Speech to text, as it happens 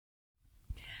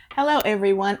Hello,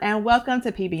 everyone, and welcome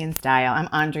to PB in Style. I'm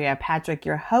Andrea Patrick,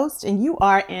 your host, and you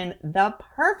are in the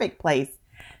perfect place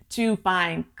to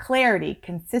find clarity,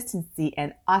 consistency,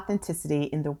 and authenticity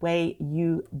in the way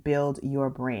you build your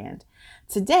brand.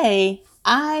 Today,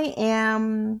 I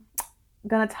am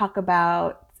going to talk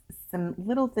about some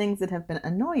little things that have been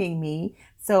annoying me,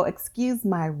 so excuse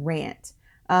my rant.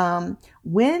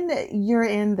 When you're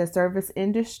in the service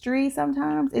industry,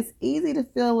 sometimes it's easy to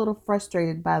feel a little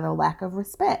frustrated by the lack of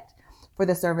respect for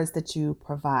the service that you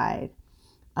provide,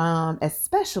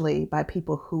 especially by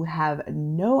people who have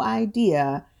no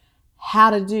idea how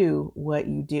to do what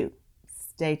you do.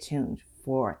 Stay tuned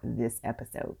for this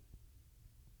episode.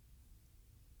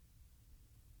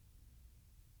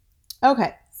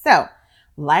 Okay, so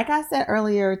like I said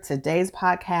earlier, today's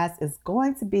podcast is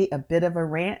going to be a bit of a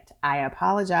rant. I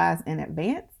apologize in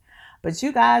advance, but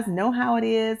you guys know how it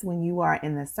is when you are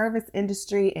in the service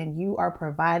industry and you are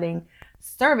providing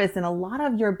service, and a lot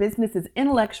of your business is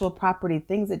intellectual property,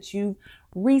 things that you've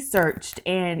researched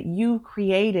and you've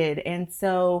created. And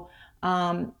so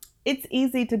it's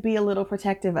easy to be a little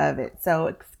protective of it. So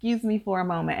excuse me for a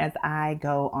moment as I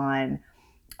go on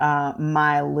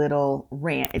my little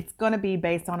rant. It's going to be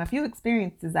based on a few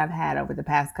experiences I've had over the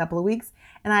past couple of weeks.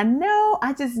 And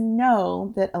I just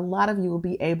know that a lot of you will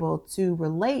be able to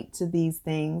relate to these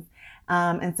things.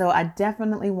 And so I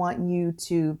definitely want you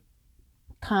to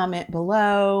comment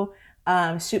below,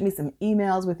 shoot me some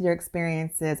emails with your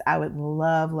experiences. I would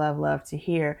love, love, love to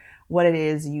hear what it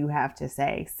is you have to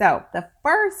say. So the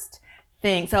first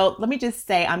thing, so let me just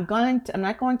say, I'm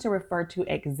not going to refer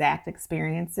to exact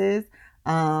experiences,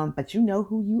 but you know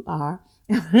who you are.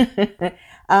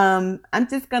 I'm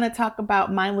just going to talk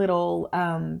about my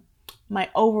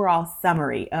overall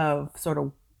summary of sort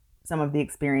of some of the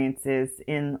experiences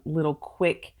in little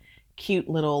quick, cute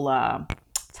little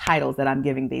titles that I'm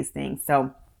giving these things.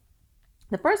 So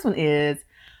the first one is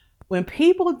when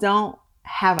people don't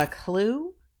have a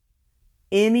clue,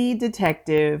 any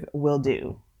detective will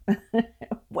do.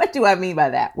 What do I mean by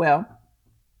that? Well,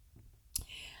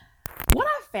 what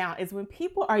I found is when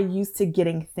people are used to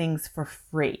getting things for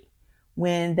free,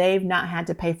 when they've not had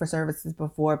to pay for services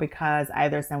before because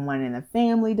either someone in the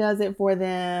family does it for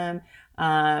them,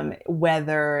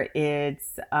 whether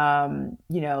it's,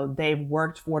 they've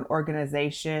worked for an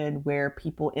organization where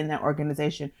people in that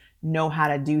organization know how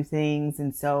to do things.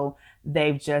 And so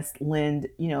they've just been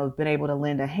able to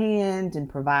lend a hand and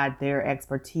provide their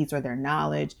expertise or their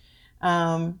knowledge.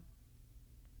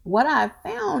 What I've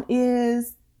found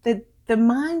is that the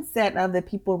mindset of the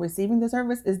people receiving the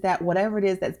service is that whatever it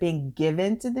is that's being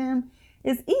given to them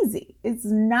is easy. It's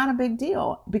not a big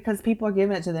deal because people are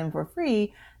giving it to them for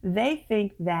free. They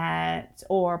think that,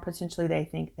 or potentially they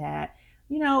think that,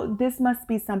 this must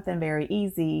be something very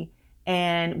easy.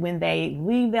 And when they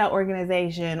leave that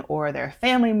organization or their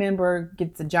family member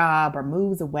gets a job or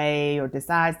moves away or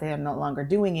decides they're no longer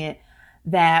doing it,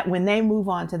 that when they move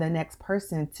on to the next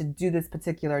person to do this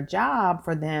particular job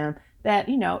for them, that,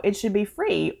 it should be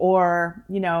free, or,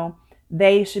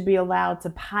 they should be allowed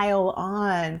to pile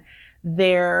on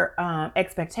their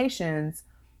expectations,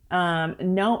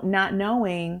 not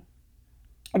knowing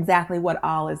exactly what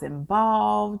all is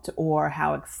involved or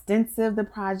how extensive the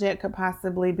project could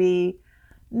possibly be.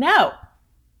 No,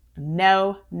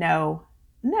 no, no,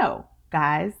 no,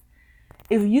 guys.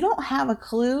 If you don't have a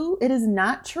clue, it is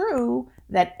not true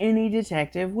that any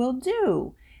detective will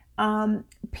do.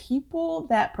 People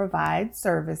that provide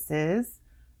services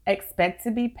expect to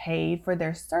be paid for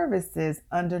their services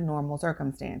under normal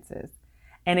circumstances.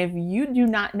 And if you do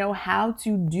not know how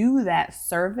to do that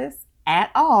service at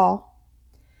all,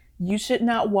 you should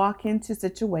not walk into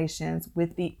situations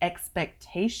with the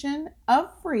expectation of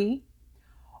free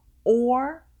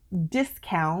or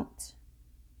discount.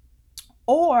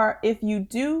 Or if you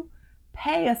do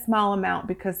pay a small amount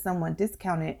because someone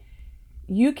discounted,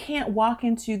 you can't walk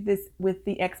into this with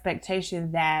the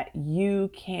expectation that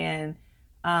you can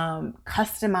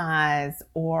customize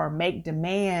or make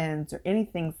demands or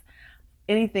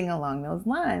anything along those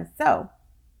lines. So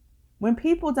when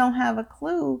people don't have a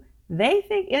clue, they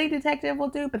think any detective will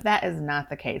do, but that is not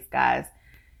the case, guys.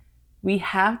 We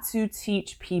have to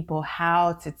teach people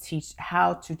how to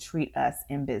treat us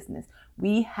in business.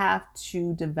 We have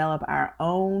to develop our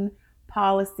own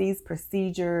policies,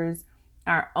 procedures,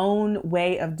 our own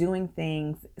way of doing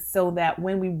things so that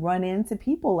when we run into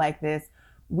people like this,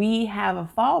 we have a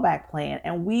fallback plan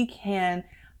and we can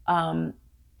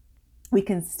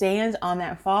stand on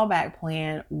that fallback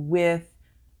plan with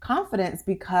confidence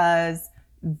because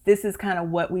this is kind of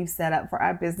what we've set up for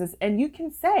our business. And you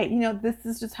can say, this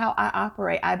is just how I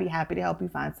operate. I'd be happy to help you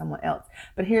find someone else.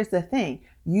 But here's the thing.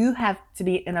 You have to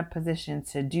be in a position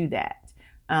to do that.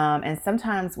 And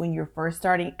sometimes when you're first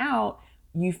starting out,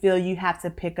 you feel you have to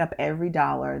pick up every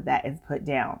dollar that is put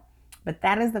down. But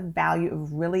that is the value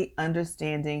of really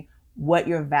understanding what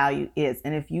your value is.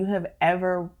 And if you have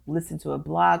ever listened to a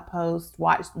blog post,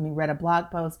 read a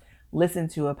blog post,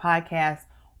 listened to a podcast,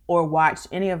 or watched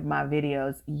any of my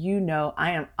videos, you know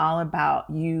I am all about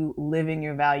you living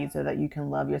your value so that you can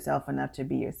love yourself enough to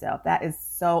be yourself. That is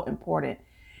so important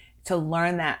to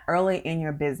learn that early in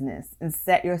your business and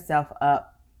set yourself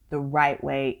up the right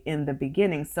way in the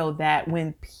beginning so that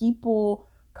when people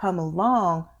come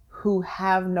along who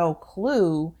have no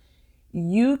clue,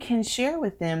 you can share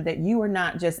with them that you are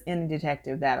not just any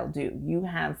detective that'll do. You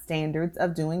have standards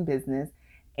of doing business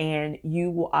and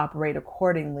you will operate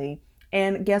accordingly.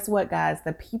 And guess what, guys?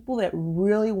 The people that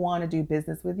really want to do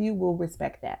business with you will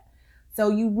respect that. So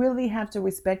you really have to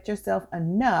respect yourself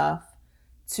enough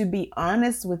to be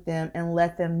honest with them and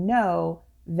let them know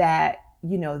that,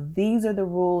 these are the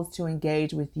rules to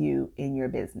engage with you in your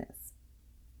business.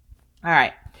 All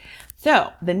right.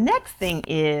 So the next thing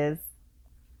is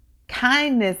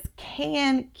kindness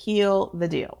can kill the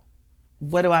deal.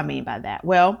 What do I mean by that?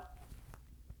 Well,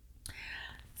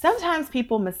 sometimes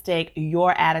people mistake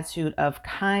your attitude of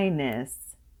kindness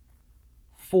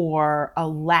for a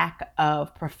lack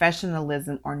of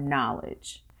professionalism or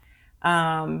knowledge.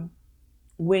 When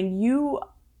you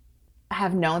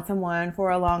have known someone for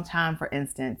a long time, for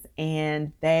instance,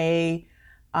 and they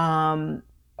are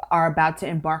about to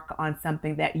embark on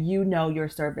something that your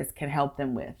service can help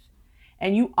them with,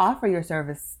 and you offer your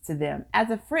service to them as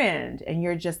a friend, and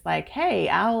you're just like, hey,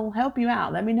 I'll help you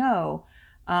out, let me know.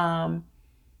 And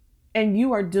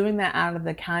you are doing that out of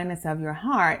the kindness of your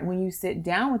heart. When you sit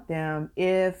down with them,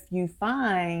 if you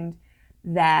find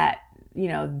that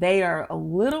they are a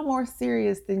little more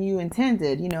serious than you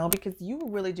intended, because you were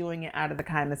really doing it out of the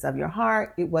kindness of your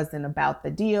heart. It wasn't about the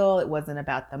deal. It wasn't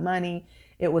about the money.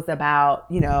 It was about,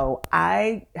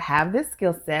 I have this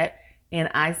skill set and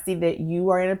I see that you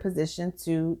are in a position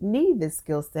to need this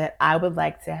skill set. I would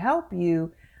like to help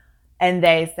you. And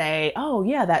they say, oh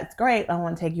yeah, that's great, I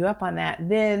want to take you up on that.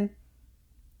 Then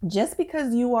just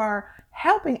because you are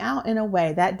helping out in a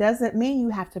way, that doesn't mean you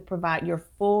have to provide your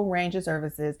full range of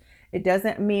services. It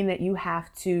doesn't mean that you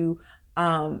have to,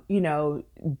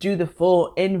 do the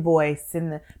full invoice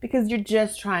because you're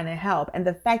just trying to help. And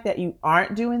the fact that you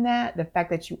aren't doing that, the fact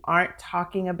that you aren't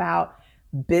talking about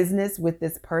business with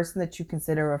this person that you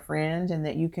consider a friend and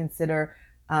that you consider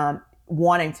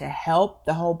wanting to help,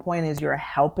 the whole point is you're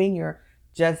helping, you're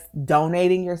just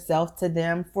donating yourself to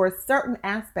them for certain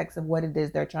aspects of what it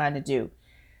is they're trying to do.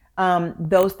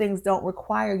 Those things don't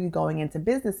require you going into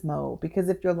business mode, because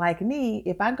if you're like me,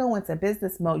 if I go into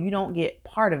business mode, you don't get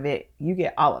part of it, you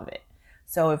get all of it.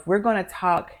 So if we're going to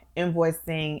talk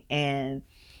invoicing and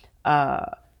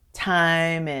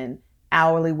time and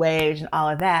hourly wage and all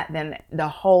of that, then the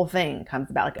whole thing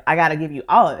comes about. Like, I got to give you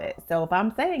all of it. So if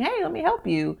I'm saying, hey, let me help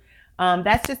you,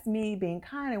 that's just me being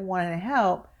kind and wanting to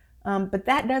help. But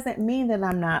that doesn't mean that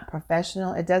I'm not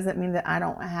professional. It doesn't mean that I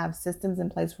don't have systems in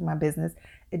place for my business.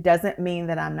 It doesn't mean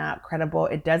that I'm not credible.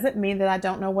 It doesn't mean that I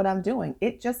don't know what I'm doing.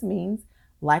 It just means,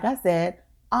 like I said,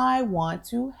 I want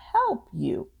to help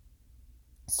you.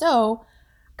 So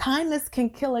kindness can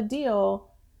kill a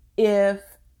deal if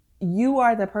you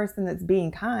are the person that's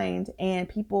being kind and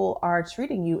people are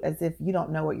treating you as if you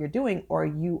don't know what you're doing or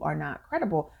you are not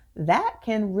credible. That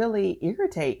can really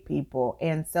irritate people.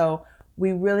 And so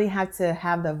we really have to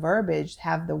have the verbiage,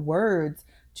 have the words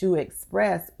to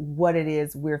express what it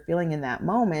is we're feeling in that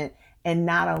moment, and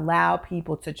not allow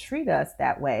people to treat us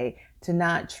that way, to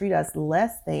not treat us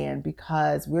less than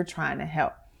because we're trying to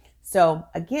help. So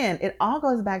again, it all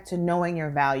goes back to knowing your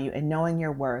value and knowing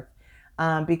your worth,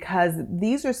 because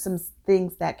these are some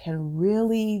things that can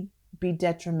really be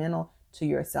detrimental to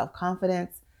your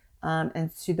self-confidence,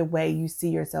 and to the way you see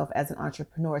yourself as an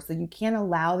entrepreneur. So you can't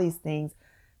allow these things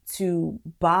to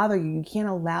bother you. You can't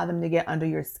allow them to get under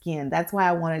your skin. That's why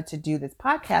I wanted to do this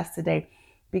podcast today,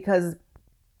 because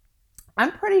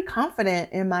I'm pretty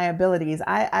confident in my abilities.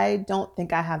 I don't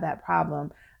think I have that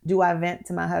problem. Do I vent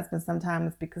to my husband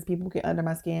sometimes because people get under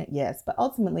my skin? Yes. But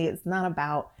ultimately, it's not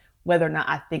about whether or not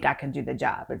I think I can do the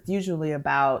job. It's usually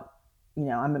about,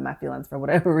 I'm in my feelings for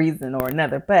whatever reason or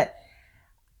another. But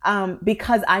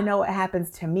because I know it happens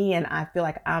to me, and I feel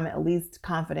like I'm at least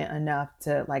confident enough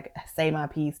to say my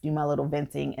piece, do my little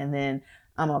venting, and then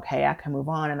I'm okay. I can move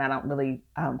on, and I don't really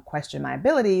question my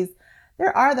abilities.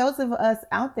 There are those of us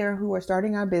out there who are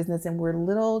starting our business and we're a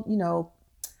little,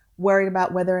 worried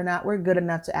about whether or not we're good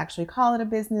enough to actually call it a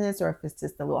business, or if it's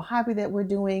just a little hobby that we're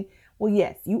doing. Well,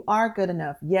 yes, you are good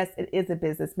enough. Yes, it is a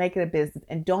business. Make it a business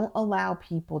and don't allow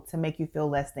people to make you feel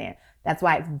less than. That's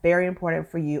why it's very important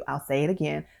for you, I'll say it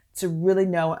again, to really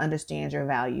know and understand your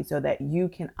value so that you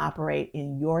can operate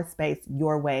in your space,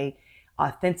 your way,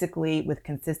 authentically with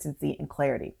consistency and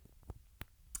clarity.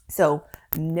 So,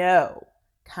 no,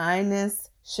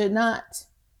 kindness should not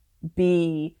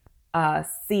be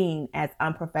seen as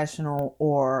unprofessional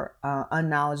or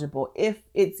unknowledgeable. If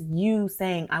it's you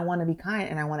saying, I want to be kind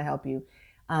and I want to help you,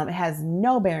 it has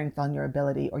no bearings on your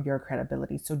ability or your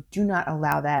credibility. So do not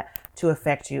allow that to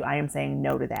affect you. I am saying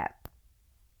no to that.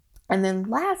 And then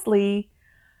lastly,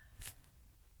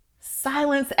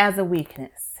 silence as a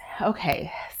weakness.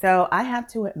 Okay, so I have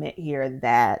to admit here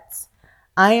that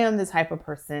I am the type of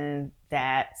person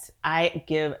that I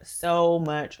give so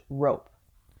much rope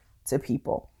to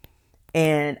people.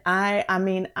 And I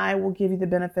will give you the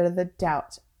benefit of the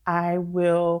doubt. I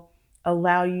will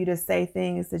allow you to say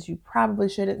things that you probably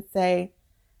shouldn't say,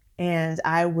 and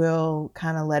I will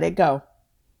kind of let it go.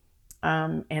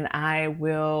 And I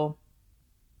will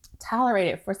tolerate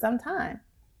it for some time.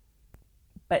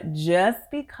 But just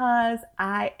because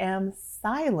I am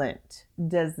silent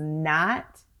does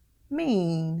not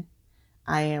mean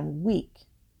I am weak.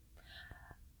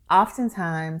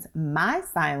 Oftentimes, my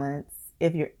silence,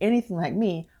 if you're anything like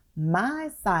me, my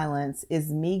silence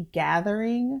is me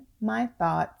gathering my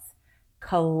thoughts,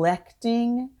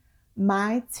 collecting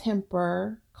my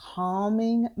temper,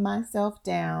 calming myself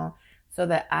down so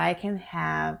that I can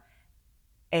have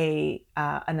an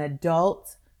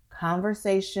adult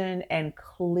conversation and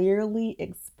clearly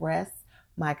express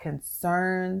my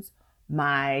concerns,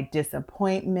 my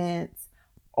disappointments,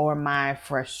 or my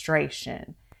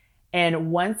frustration.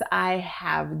 And once I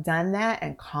have done that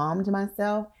and calmed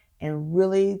myself and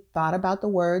really thought about the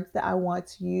words that I want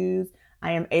to use,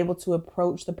 I am able to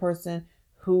approach the person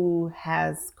who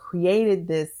has created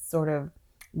this sort of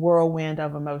whirlwind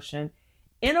of emotion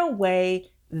in a way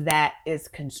that is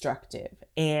constructive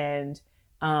and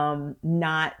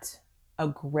not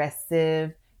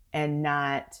aggressive and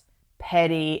not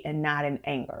petty and not in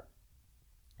anger.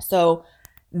 So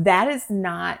that is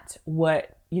not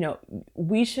what,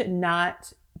 we should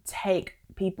not take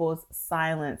people's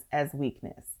silence as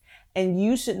weakness. And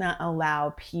you should not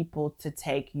allow people to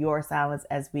take your silence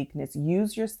as weakness.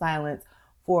 Use your silence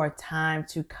for a time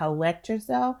to collect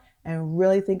yourself and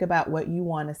really think about what you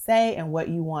want to say and what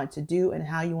you want to do and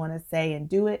how you want to say and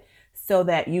do it so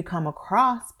that you come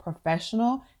across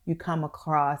professional, you come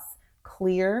across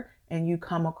clear, and you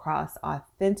come across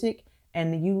authentic,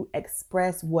 and you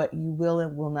express what you will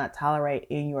and will not tolerate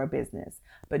in your business.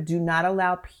 But do not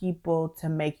allow people to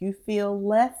make you feel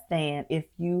less than if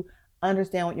you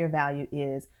understand what your value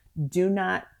is.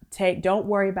 Don't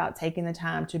worry about taking the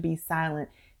time to be silent.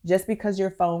 Just because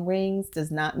your phone rings does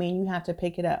not mean you have to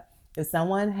pick it up. If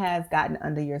someone has gotten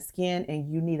under your skin and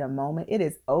you need a moment, it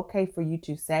is okay for you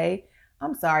to say,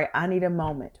 I'm sorry, I need a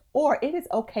moment. Or it is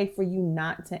okay for you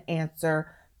not to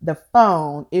answer the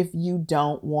phone if you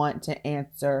don't want to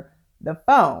answer the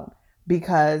phone,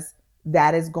 because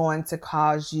that is going to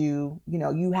cause you,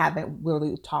 you haven't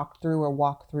really talked through or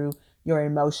walked through your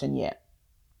emotion yet.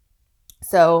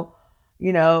 So,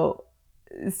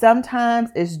 sometimes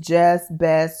it's just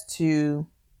best to,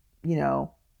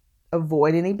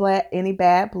 avoid any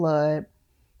bad blood.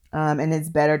 And it's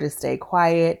better to stay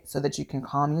quiet so that you can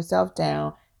calm yourself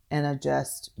down and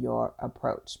adjust your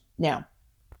approach. Now,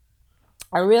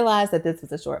 I realized that this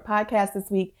was a short podcast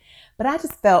this week, but I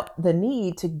just felt the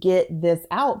need to get this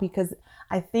out because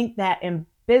I think that in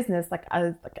business, like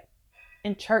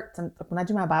in church, when I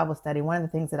do my Bible study, one of the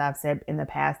things that I've said in the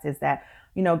past is that,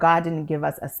 God didn't give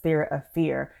us a spirit of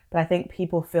fear, but I think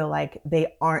people feel like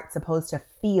they aren't supposed to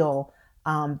feel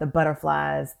the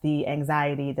butterflies, the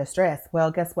anxiety, the stress.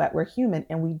 Well, guess what? We're human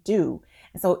and we do.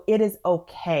 And so it is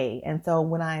okay. And so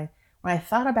when I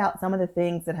thought about some of the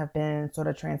things that have been sort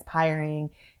of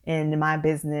transpiring in my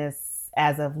business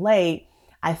as of late,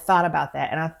 I thought about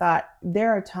that. And I thought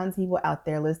there are tons of people out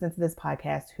there listening to this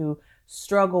podcast who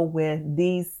struggle with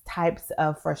these types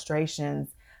of frustrations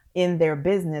in their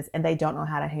business and they don't know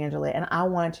how to handle it. And I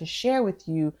wanted to share with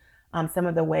you some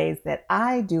of the ways that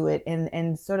I do it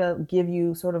and sort of give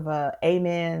you sort of a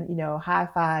amen, high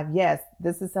five. Yes,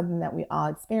 this is something that we all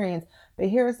experience, but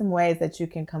here are some ways that you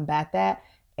can combat that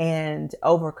and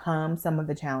overcome some of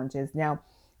the challenges. Now,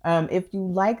 if you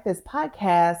like this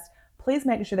podcast, please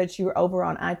make sure that you're over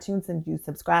on iTunes and you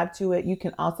subscribe to it. You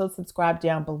can also subscribe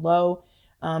down below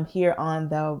here on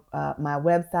my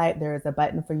website. There is a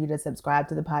button for you to subscribe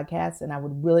to the podcast, and I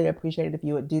would really appreciate it if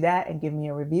you would do that and give me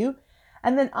a review.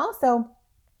 And then also,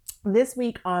 this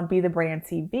week on Be the Brand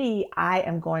TV, I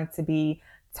am going to be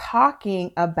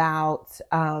talking about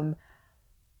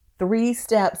 3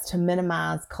 steps to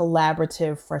minimize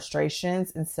collaborative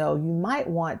frustrations. And so you might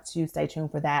want to stay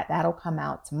tuned for that. That'll come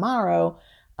out tomorrow.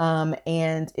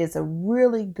 And it's a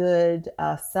really good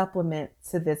supplement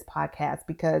to this podcast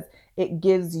because it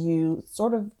gives you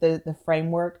sort of the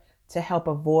framework to help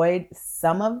avoid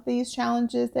some of these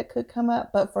challenges that could come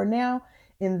up. But for now,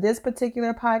 in this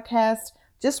particular podcast,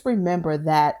 just remember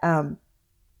that,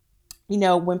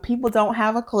 when people don't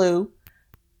have a clue,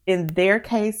 in their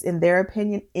case, in their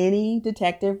opinion, any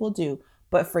detective will do.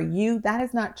 But for you, that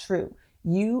is not true.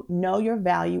 You know your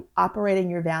value, operate in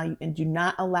your value, and do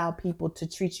not allow people to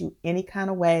treat you any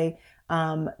kind of way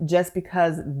just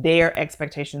because their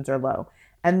expectations are low.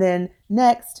 And then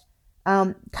next,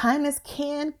 kindness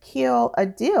can kill a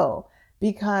deal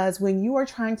because when you are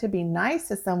trying to be nice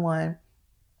to someone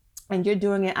and you're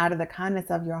doing it out of the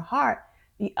kindness of your heart,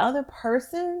 the other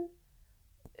person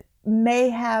may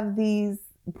have these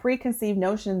preconceived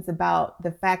notions about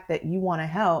the fact that you want to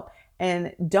help,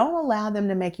 and don't allow them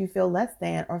to make you feel less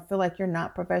than or feel like you're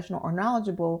not professional or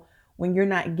knowledgeable when you're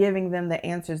not giving them the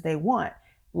answers they want.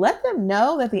 Let them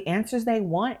know that the answers they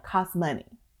want cost money.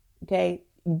 Okay.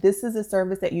 This is a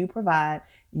service that you provide.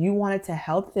 You want it to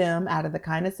help them out of the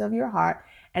kindness of your heart.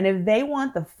 And if they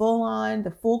want the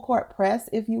full court press,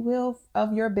 if you will,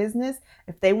 of your business,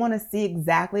 if they want to see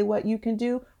exactly what you can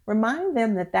do, remind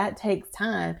them that that takes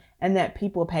time and that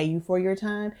people pay you for your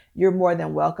time. You're more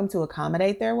than welcome to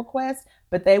accommodate their request,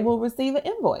 but they will receive an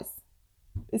invoice.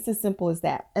 It's as simple as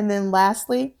that. And then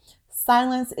lastly,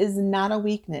 silence is not a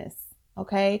weakness.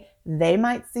 Okay. They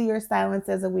might see your silence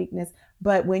as a weakness,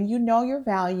 but when you know your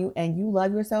value and you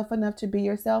love yourself enough to be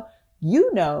yourself,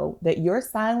 you know that your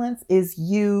silence is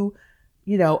you,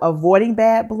 avoiding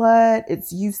bad blood.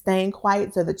 It's you staying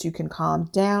quiet so that you can calm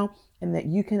down and that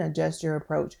you can adjust your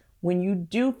approach when you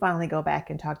do finally go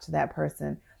back and talk to that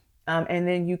person. And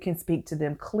then you can speak to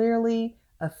them clearly,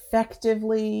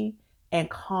 effectively, and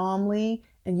calmly,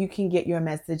 and you can get your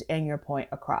message and your point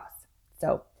across.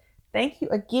 So thank you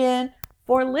again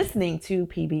for listening to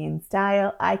PB in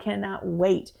Style. I cannot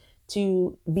wait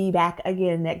to be back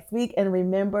again next week. And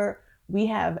remember, we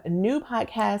have new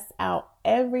podcasts out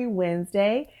every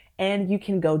Wednesday, and you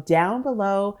can go down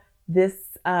below this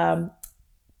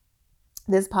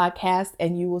podcast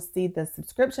and you will see the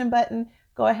subscription button.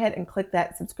 Go ahead and click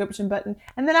that subscription button.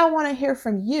 And then I want to hear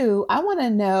from you. I want to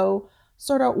know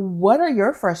sort of what are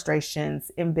your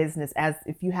frustrations in business, as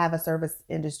if you have a service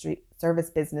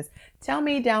business. Tell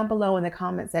me down below in the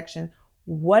comment section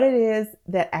what it is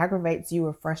that aggravates you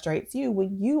or frustrates you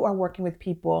when you are working with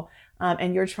people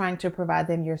and you're trying to provide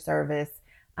them your service.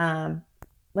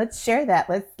 Let's share that.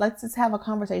 Let's just have a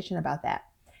conversation about that.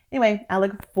 Anyway, I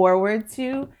look forward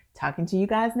to talking to you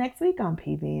guys next week on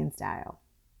PB in Style.